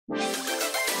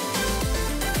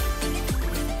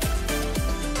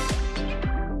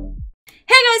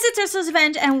guys, it's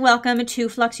UrsulasRevenge, and welcome to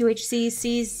Flux UHC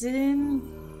season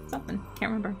something.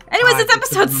 Can't remember. Anyways, it's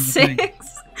episode 6.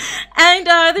 And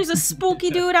there's a spooky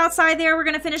dude outside there. We're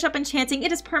gonna finish up enchanting.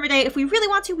 It is permaday. If we really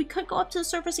want to, we could go up to the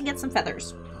surface and get some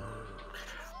feathers.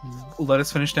 Let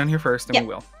us finish down here first, and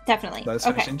we will. Definitely. Let us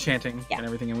finish enchanting and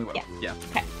everything, and we will. Yeah.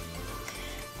 Okay.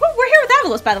 Well, we're here with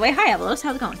Avelos, by the way. Hi, Avelos.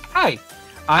 How's it going? Hi.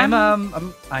 I'm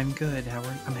good.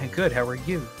 I'm good. How are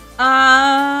you?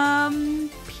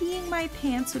 Peeing my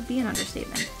pants would be an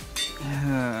understatement.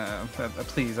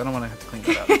 Please, I don't want to have to clean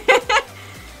that up.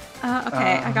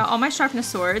 Okay, I got all my sharpness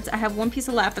swords. I have one piece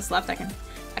of lapis left. I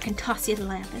can toss you the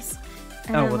lapis.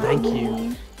 Oh, well, thank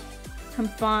you.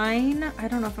 Combine. I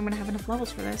don't know if I'm gonna have enough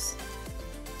levels for this.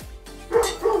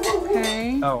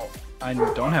 Okay. Oh, I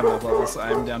don't have enough levels.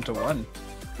 I'm down to 1.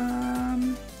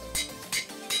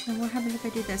 And what happens if I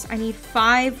do this? I need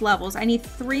 5 levels. I need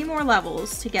 3 more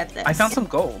levels to get this. I found some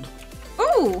gold.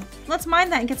 Ooh, let's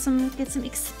mine that and get some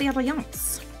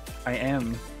experience. I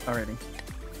am already.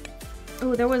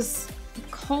 Oh, there was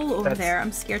coal over there.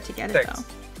 I'm scared to get it though.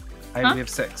 We have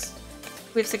 6.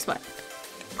 We have 6 what?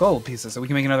 Gold pieces, so we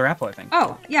can make another apple, I think.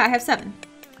 Oh, yeah, I have 7.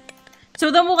 So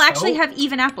then we'll actually have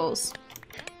even apples.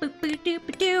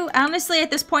 Honestly, at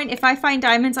this point, if I find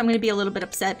diamonds, I'm going to be a little bit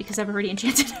upset because I've already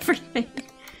enchanted everything.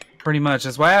 Pretty much.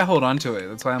 That's why I hold on to it.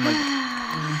 That's why I'm like...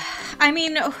 I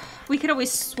mean, we could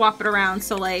always swap it around,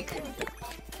 so like...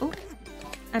 Oh,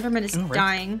 Enderman is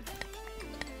dying.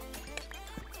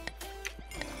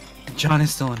 John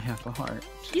is still on half a heart.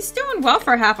 He's doing well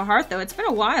for half a heart, though. It's been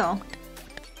a while.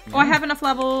 Yeah. Oh, I have enough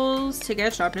levels to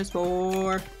get sharpness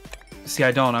 4. See,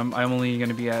 I don't. I'm only going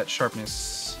to be at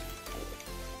sharpness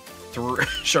 3.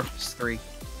 Sharpness 3.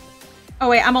 Oh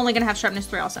wait, I'm only going to have sharpness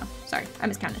 3 also. Sorry, I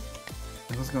miscounted.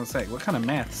 I was going to say, what kind of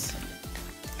maths?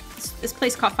 This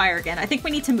place caught fire again. I think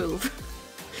we need to move.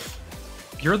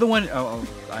 You're the one.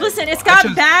 Listen, it's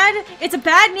got bad. It's a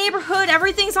bad neighborhood.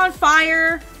 Everything's on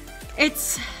fire.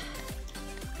 It's.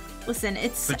 Listen,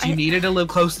 it's. But you needed to live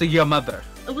close to your mother.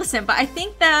 Listen, but I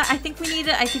think we need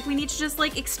to just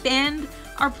like expand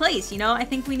our place. You know, I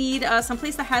think we need some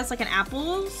place that has like an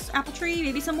apple tree,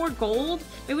 maybe some more gold.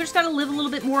 Maybe we just gotta live a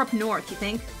little bit more up north. You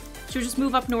think? Should we just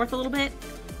move up north a little bit?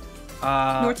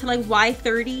 North to like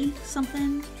Y30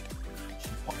 something.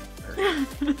 So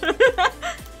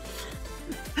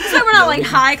we're not like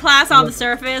high class on the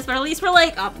surface, but at least we're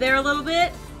like up there a little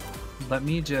bit. Let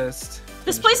me just.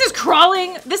 This place is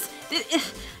crawling. This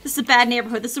is a bad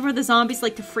neighborhood. This is where the zombies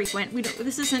like to frequent. We don't.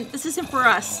 This isn't for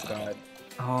us. Oh god.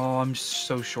 Oh, I'm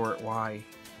so short. Why?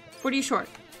 What are you short?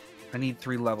 I need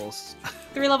 3 levels.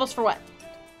 3 levels for what?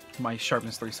 My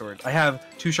sharpness 3 sword. I have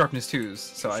 2 sharpness 2s,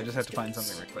 so I just have to find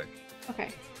something real quick. Okay.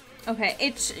 Okay,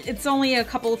 it's only a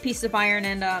couple of pieces of iron,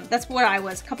 and that's what I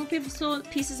was. A couple of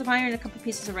pieces of iron and a couple of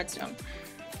pieces of redstone.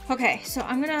 Okay, so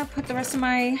I'm gonna put the rest of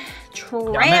my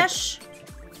trash.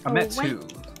 I'm at 2.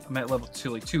 I'm at level 2,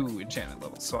 like 2 enchantment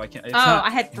levels, so I can't. It's I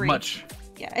had 3. Much.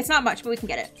 Yeah, it's not much, but we can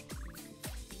get it.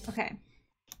 Okay.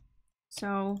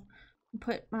 So,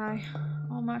 put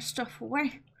all my stuff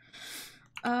away.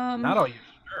 Not all your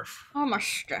stuff. All my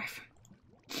stuff.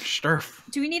 Stuff.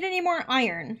 Do we need any more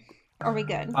iron? Are we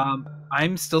good?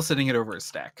 I'm still sitting it over a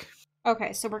stack.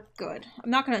 Okay, so we're good.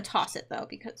 I'm not gonna toss it though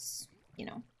because, you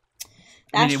know,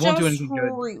 that's it won't do anything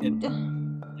rude.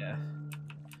 Yeah.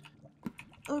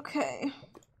 Okay.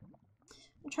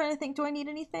 I'm trying to think. Do I need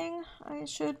anything? I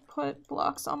should put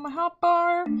blocks on my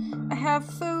hotbar. I have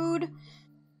food.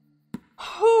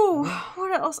 Oh,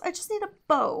 what else? I just need a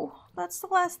bow. That's the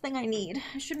last thing I need.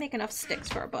 I should make enough sticks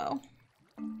for a bow.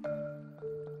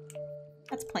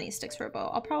 That's plenty of sticks for a bow.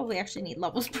 I'll probably actually need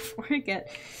levels before I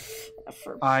get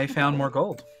I found more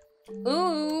gold.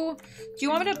 Ooh. Do you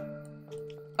want me to...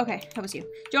 Okay, that was you. Do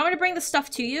you want me to bring the stuff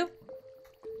to you?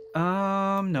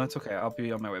 No, it's okay. I'll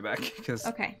be on my way back, because...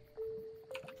 Okay.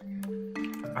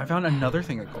 I found another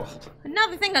thing of gold.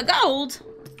 Another thing of gold?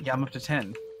 Yeah, I'm up to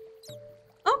 10.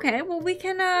 Okay, well we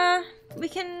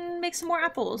can make some more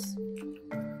apples.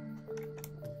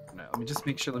 No, let me just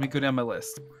make sure. Let me go down my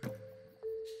list.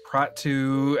 Prot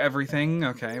to everything.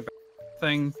 Okay.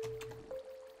 Thing.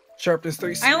 Sharpness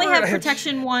 3 sword. I only have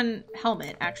protection 1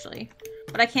 helmet, actually.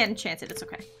 But I can't enchant it. It's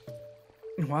okay.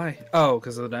 Why? Oh,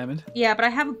 because of the diamond? Yeah, but I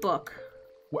have a book.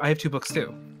 Well, I have 2 books,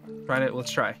 too. Try it.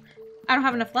 Let's try. I don't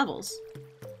have enough levels.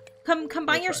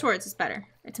 Combine your swords. It's better.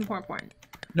 It's more important.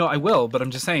 No, I will, but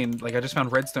I'm just saying, like, I just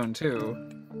found redstone, too.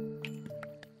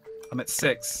 I'm at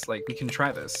 6. Like, we can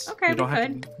try this. Okay, we don't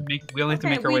have to make... We only have to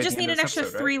make our way we just need an extra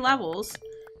 3 levels.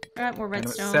 Alright, more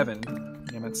redstone. I'm at 7.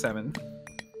 Yeah, I'm at 7.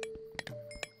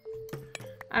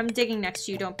 I'm digging next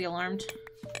to you, don't be alarmed.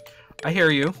 I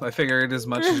hear you. I figured as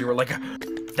much as you were like,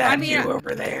 that you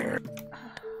over there?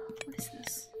 What is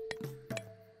this?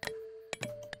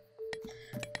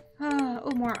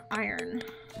 Oh, more iron.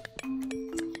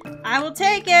 I will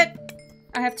take it.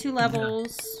 I have 2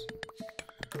 levels.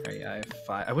 Okay, I have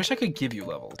 5. I wish I could give you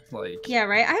levels. Like. Yeah,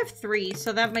 right. I have 3,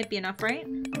 so that might be enough, right?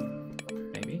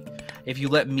 Maybe. If you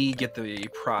let me get the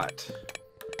prot.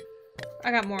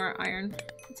 I got more iron.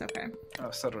 It's okay.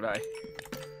 Oh, so did I.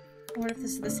 What if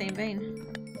this is the same vein?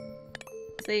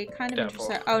 They kind of Doubtful.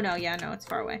 intersect. Oh no, yeah, no, it's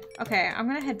far away. Okay, I'm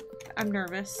gonna head. I'm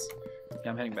nervous.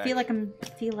 Yeah, I'm heading back. I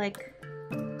feel like.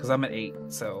 Because I'm at 8,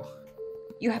 so.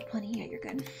 You have plenty. Yeah, you're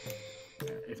good.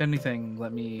 If anything,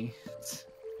 we'll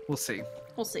see.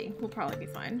 We'll see. We'll probably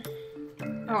be fine.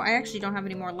 Oh, I actually don't have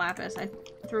any more lapis. I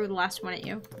threw the last one at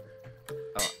you.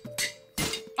 Oh.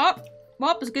 Oh,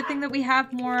 well, it's a good thing that we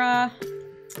have more. I'll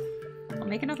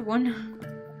make another one.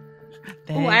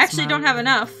 Oh, I actually don't have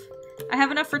enough. I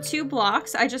have enough for 2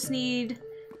 blocks. I just need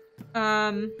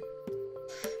 7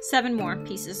 more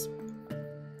pieces.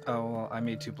 Oh, well, I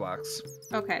made 2 blocks.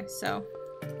 Okay, so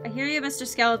I hear you, Mr.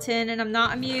 Skeleton, and I'm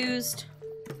not amused.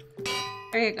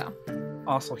 There you go.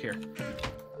 Also here.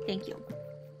 Thank you.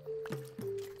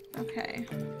 Okay,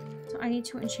 so I need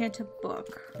to enchant a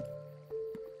book.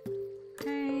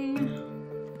 Okay.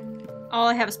 All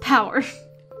I have is power.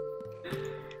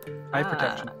 I have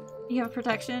protection. You have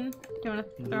protection? Do you want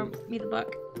to throw me the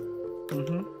book?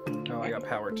 Mm-hmm. Oh, I got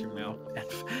power too now. And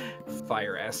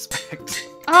fire aspect.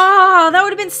 Oh, that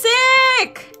would have been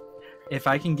sick! If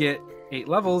I can get 8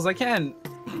 levels, I can.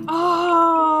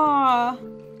 Oh.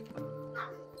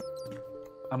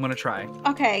 I'm gonna try.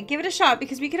 Okay, give it a shot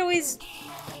because we could always.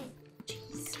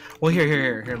 Jeez. Well,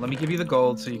 here. Let me give you the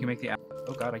gold so you can make the.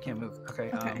 Oh God, I can't move.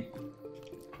 Okay. Okay.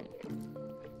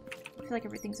 I feel like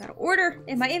everything's out of order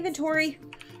in my inventory.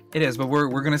 It is, but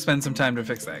we're gonna spend some time to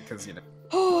fix that because you know.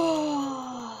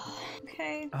 Oh.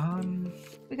 Okay.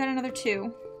 We got another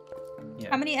 2. Yeah.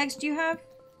 How many eggs do you have?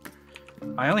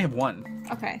 I only have 1.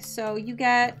 Okay, so you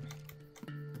get.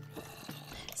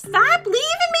 Stop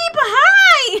leaving me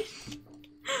behind!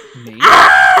 Me?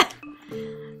 Ah!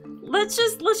 Let's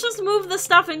just move the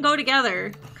stuff and go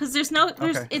together, because there's no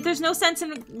sense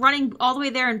in running all the way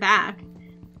there and back.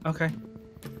 Okay.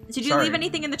 Did you leave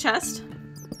anything in the chest?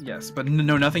 Yes, but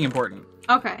no, nothing important.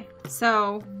 Okay,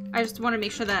 so I just want to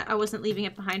make sure that I wasn't leaving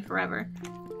it behind forever.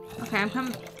 Okay, I'm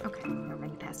coming. Okay, you're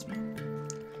running past me.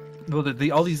 Well,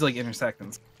 all these like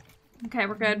intersections. Okay,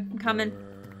 we're good. I'm coming.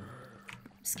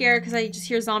 I'm scared because I just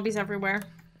hear zombies everywhere.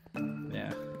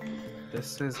 Yeah.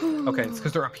 This is okay. It's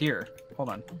because they're up here. Hold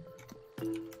on. Do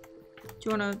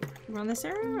you want to run this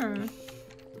area or?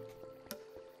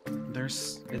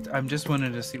 I'm just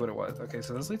wanted to see what it was. Okay,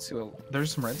 so this leads to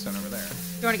there's some redstone over there.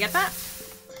 You want to get that?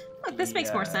 Look, this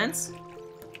makes more sense.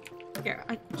 Here,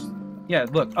 Yeah,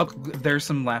 look. Oh, there's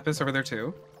some lapis over there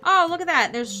too. Oh, look at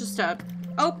that. There's just a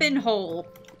open hole.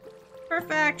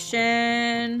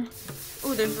 Perfection.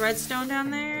 Oh, there's redstone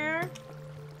down there.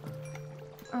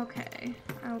 Okay,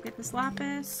 I'll get this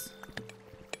lapis.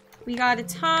 We got a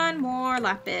ton more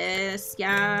lapis.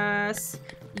 Yes.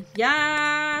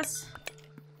 Yes.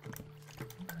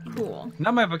 Cool.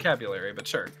 Not my vocabulary, but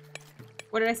sure.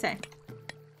 What did I say?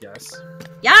 Yes.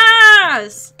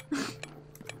 Yes!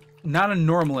 Not a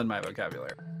normal in my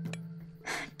vocabulary.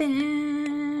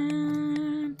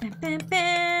 Bam, bam, bam,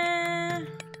 bam.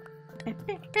 Bam,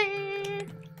 bam, bam.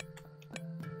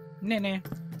 Nah.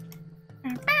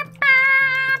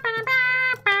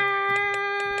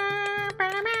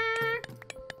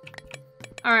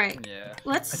 All right. Yeah.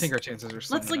 I think our chances are.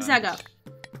 Let's zigzag up.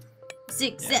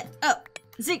 Zigzag up.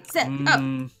 Zigzag up.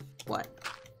 What?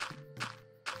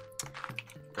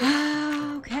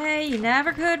 Okay, you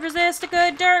never could resist a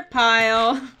good dirt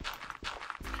pile.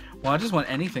 Well, I just want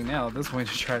anything now at this point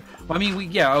to try. Well, I mean,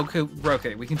 we're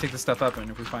okay. We can take the stuff up, and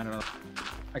if we find another,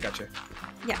 I got you.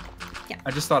 Yeah.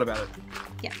 I just thought about it.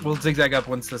 Yeah. We'll zigzag up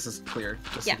once this is clear,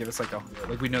 just Yeah. to give us like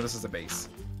we know this is a base.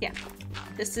 Yeah.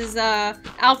 This is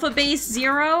alpha base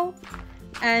 0,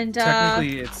 and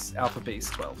technically it's alpha base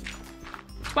 12.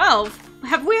 12.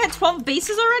 Have we had 12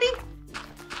 bases already?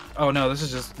 Oh no, this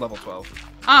is just level 12.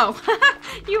 Oh,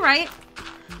 you're right.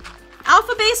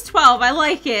 Alpha base 12. I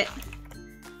like it.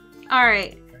 All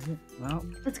right. Well,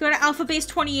 let's go to alpha base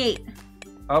 28.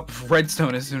 Up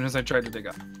redstone as soon as I tried to dig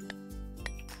up.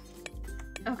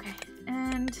 Okay,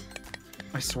 and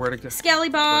I swear to God. Skelly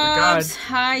bobs.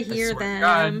 I hear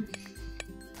them.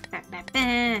 Ba, ba,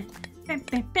 ba. Ba,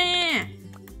 ba, ba.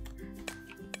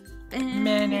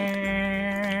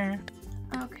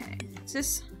 Okay, is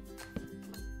this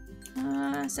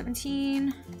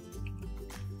 17?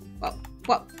 Whoa.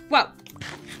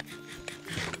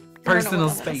 Personal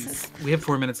space. We have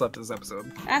 4 minutes left of this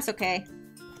episode. That's okay.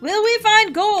 Will we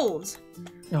find gold?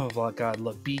 Oh my god,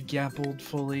 look, be gappled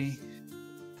fully.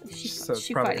 Is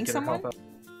she fighting someone?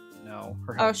 No.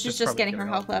 Her health, she's just getting her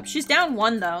health up. She's down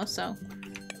 1 though, so.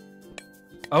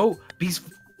 Oh, beast.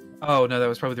 Oh no, that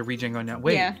was probably the regen going down.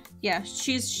 Wait. Yeah.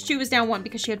 She was down 1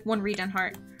 because she had 1 regen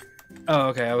heart. Oh,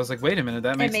 okay. I was like, wait a minute,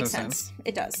 that makes no sense.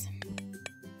 It does.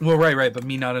 Well, right, but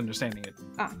me not understanding it.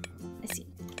 Ah, I see.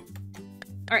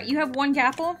 All right, you have 1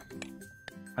 gapple.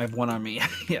 I have 1 on me.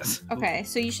 Yes. Okay,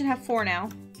 so you should have 4 now.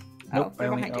 Nope, they're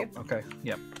behind you. Okay.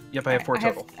 Yep. I have 4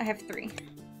 total. I have 3.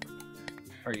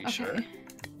 Are you sure?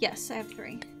 Yes, I have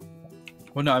 3.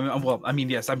 Well, no. I mean,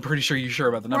 yes. I'm pretty sure you're sure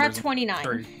about the numbers. We're at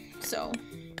 29. So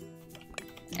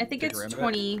I think it's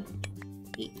 28.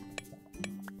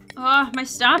 Oh, my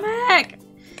stomach!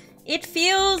 It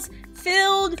feels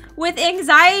filled with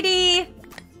anxiety.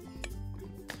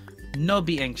 No,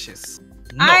 be anxious.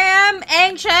 No. I am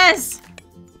anxious.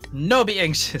 No, be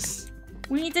anxious.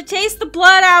 We need to taste the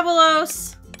blood,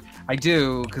 Avelos. I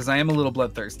do, because I am a little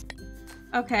bloodthirsty.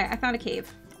 Okay, I found a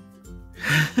cave.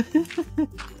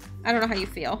 I don't know how you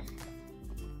feel.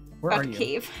 Where are you?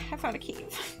 Cave. I found a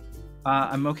cave.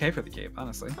 I'm okay for the cave,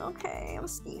 honestly. Okay, I'm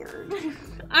scared.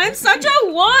 I'm such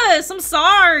a wuss. I'm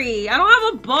sorry. I don't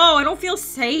have a bow. I don't feel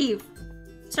safe.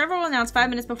 Server will announce 5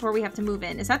 minutes before we have to move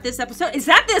in. Is that this episode? Is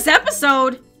that this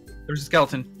episode? There's a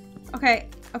skeleton. Okay.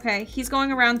 He's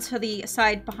going around to the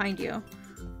side behind you.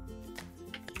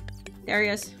 There he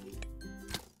is.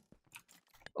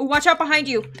 Oh, watch out behind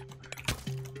you.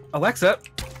 Alexa.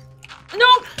 No.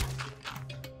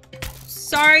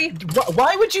 Sorry.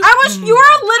 Why would you? You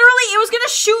were literally, it was gonna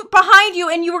shoot behind you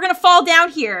and you were gonna fall down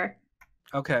here.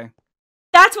 Okay.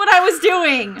 That's what I was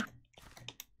doing.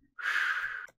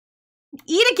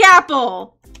 Eat a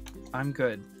gapple. I'm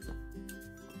good.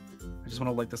 I just want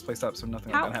to light this place up so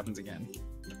nothing like that happens again.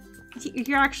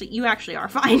 You actually are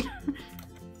fine.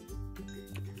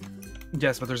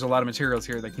 Yes, but there's a lot of materials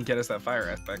here that can get us that fire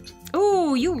aspect.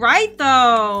 Ooh, you right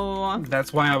though.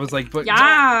 That's why I was like, but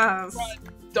yes.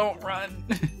 Don't run.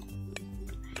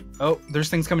 Oh, there's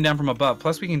things coming down from above.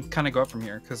 Plus, we can kind of go up from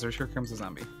here because here comes a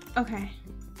zombie. Okay.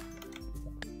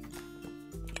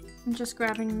 I'm just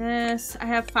grabbing this. I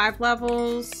have 5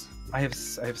 levels. I have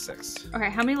 6. Okay,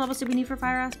 how many levels do we need for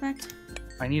fire aspect?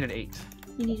 I needed 8.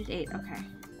 You needed 8. Okay.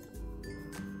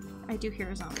 I do hear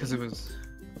a zombie. Because it was.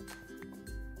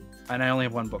 And I only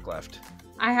have 1 book left.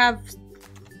 I have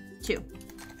 2.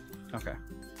 Okay.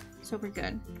 So we're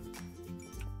good.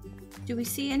 Do we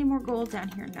see any more gold down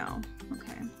here? No.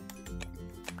 Okay.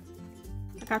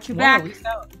 I got you back.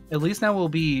 At least now we'll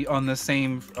be on the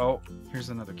same. Oh, here's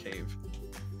another cave.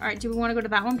 All right. Do we want to go to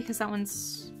that one because that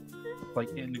one's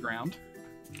like in the ground?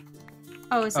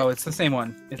 Oh, is it? Oh, it's the same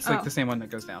one. It's like the same one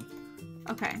that goes down.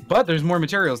 Okay. But there's more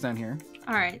materials down here.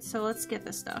 All right. So let's get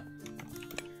this stuff.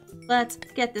 Let's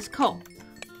get this coal.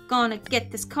 Gonna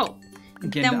get this coal.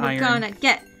 Then we're gonna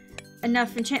get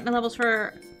enough enchantment levels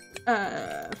for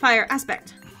fire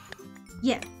aspect.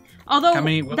 Yeah. Although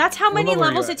that's how many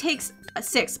levels it takes.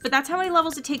 6, but that's how many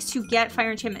levels it takes to get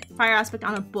fire aspect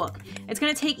on a book. It's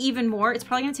gonna take even more. It's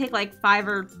probably gonna take like 5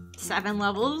 or 7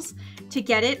 levels to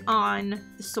get it on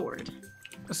the sword.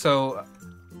 So,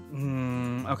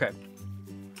 okay.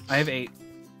 I have 8.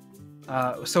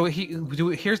 So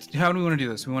here's how do we want to do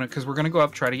this? We want to, because we're gonna go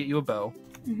up, try to get you a bow.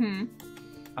 Mm-hmm.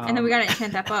 And then we gotta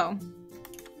enchant that bow.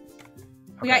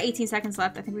 We got 18 seconds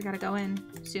left. I think we gotta go in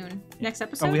soon. Next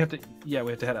episode? Oh, we have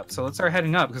to head up. So let's start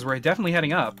heading up, because we're definitely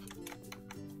heading up.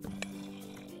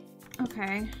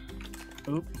 Okay.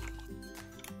 Oop.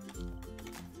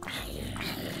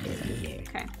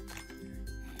 Okay.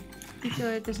 Be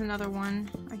good. There's another one.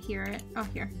 I hear it. Oh,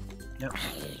 here.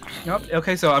 Yep.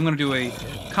 Okay, so I'm going to do a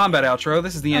combat outro.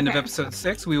 This is the end of episode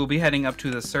 6. We will be heading up to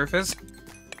the surface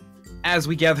as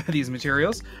we gather these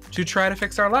materials to try to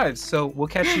fix our lives. So we'll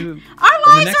catch you our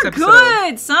lives are episode.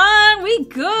 Good, son. We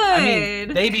good. I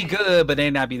mean, they be good, but they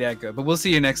not be that good. But we'll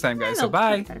see you next time, guys. So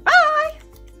bye. Bye.